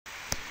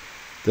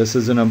This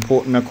is an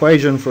important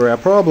equation for our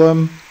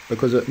problem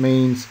because it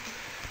means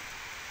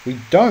we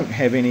don't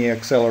have any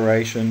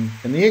acceleration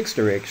in the x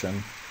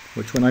direction,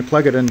 which when I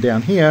plug it in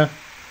down here,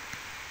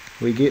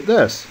 we get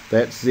this.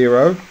 That's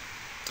 0.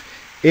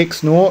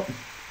 X naught,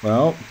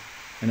 well,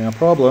 in our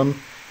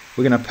problem,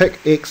 we're going to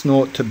pick x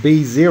naught to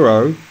be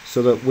 0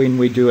 so that when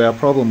we do our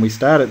problem we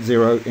start at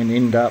 0 and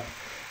end up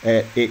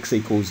at x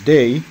equals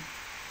d.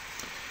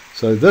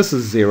 So this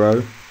is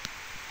 0.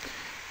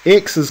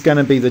 X is going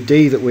to be the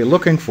d that we're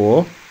looking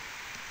for.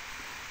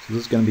 So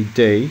this is going to be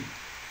d.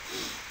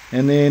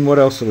 And then what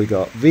else have we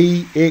got?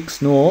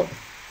 Vx naught.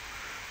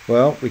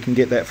 Well, we can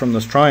get that from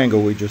this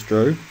triangle we just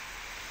drew.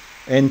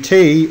 And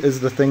t is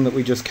the thing that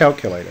we just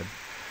calculated.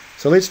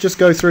 So let's just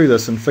go through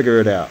this and figure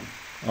it out.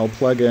 I'll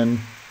plug in,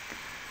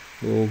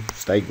 we'll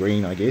stay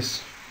green I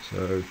guess,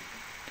 so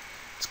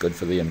it's good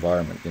for the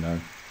environment, you know.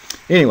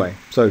 Anyway,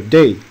 so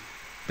d,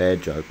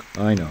 bad joke,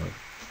 I know.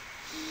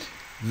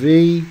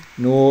 V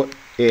naught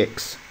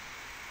x.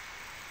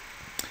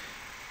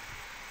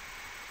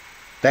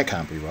 That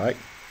can't be right.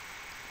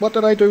 What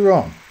did I do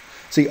wrong?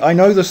 See, I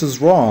know this is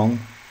wrong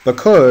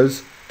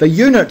because the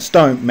units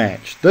don't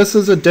match. This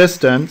is a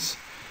distance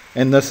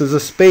and this is a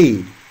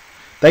speed.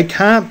 They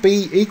can't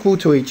be equal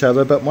to each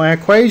other, but my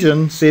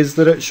equation says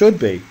that it should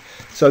be.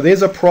 So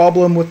there's a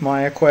problem with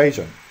my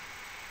equation.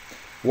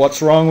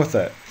 What's wrong with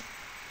it?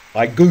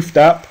 I goofed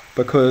up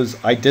because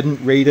I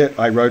didn't read it.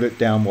 I wrote it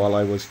down while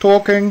I was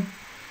talking.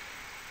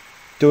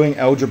 Doing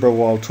algebra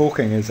while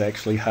talking is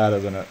actually harder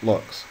than it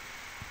looks.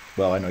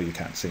 Well, I know you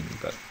can't see me,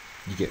 but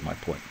you get my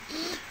point.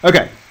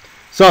 Okay,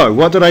 so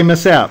what did I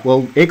miss out?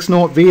 Well, x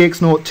naught,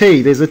 vx naught,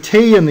 t. There's a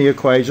t in the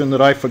equation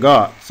that I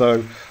forgot.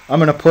 So I'm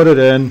going to put it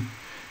in.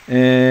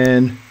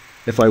 And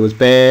if I was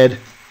bad,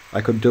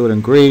 I could do it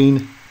in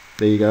green.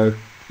 There you go.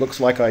 Looks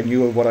like I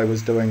knew what I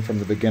was doing from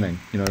the beginning,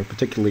 you know,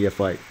 particularly if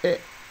I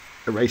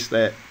erase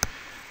that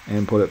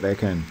and put it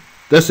back in.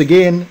 This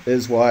again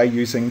is why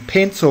using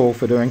pencil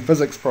for doing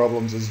physics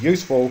problems is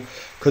useful,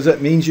 because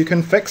it means you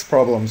can fix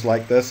problems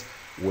like this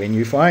when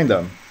you find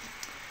them.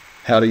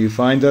 How do you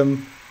find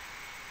them?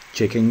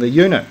 Checking the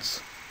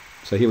units.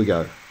 So here we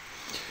go.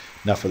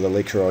 Enough of the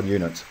lecture on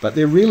units, but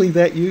they're really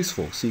that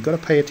useful, so you've got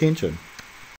to pay attention.